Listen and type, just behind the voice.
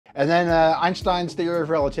And then Einstein's theory of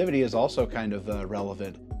relativity is also kind of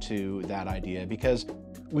relevant to that idea, because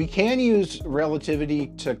we can use relativity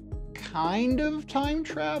to kind of time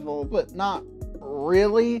travel, but not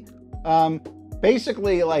really.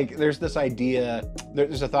 Basically, like, there's this idea,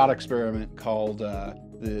 there's a thought experiment called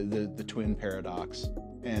the twin paradox.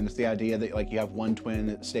 And it's the idea that, like, you have one twin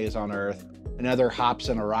that stays on Earth, another hops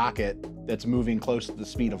in a rocket that's moving close to the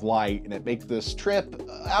speed of light, and it makes this trip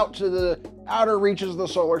out to the outer reaches of the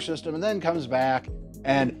solar system and then comes back.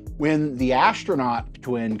 And when the astronaut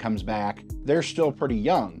twin comes back, they're still pretty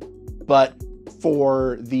young. But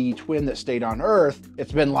for the twin that stayed on Earth,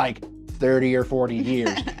 it's been like 30 or 40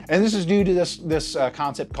 years. And this is due to this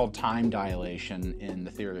concept called time dilation in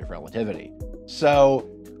the theory of relativity. So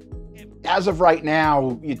as of right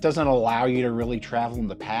now, it doesn't allow you to really travel in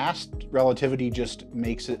the past. Relativity just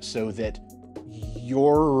makes it so that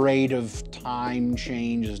your rate of time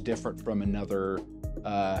change is different from another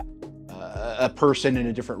a person in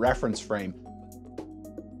a different reference frame.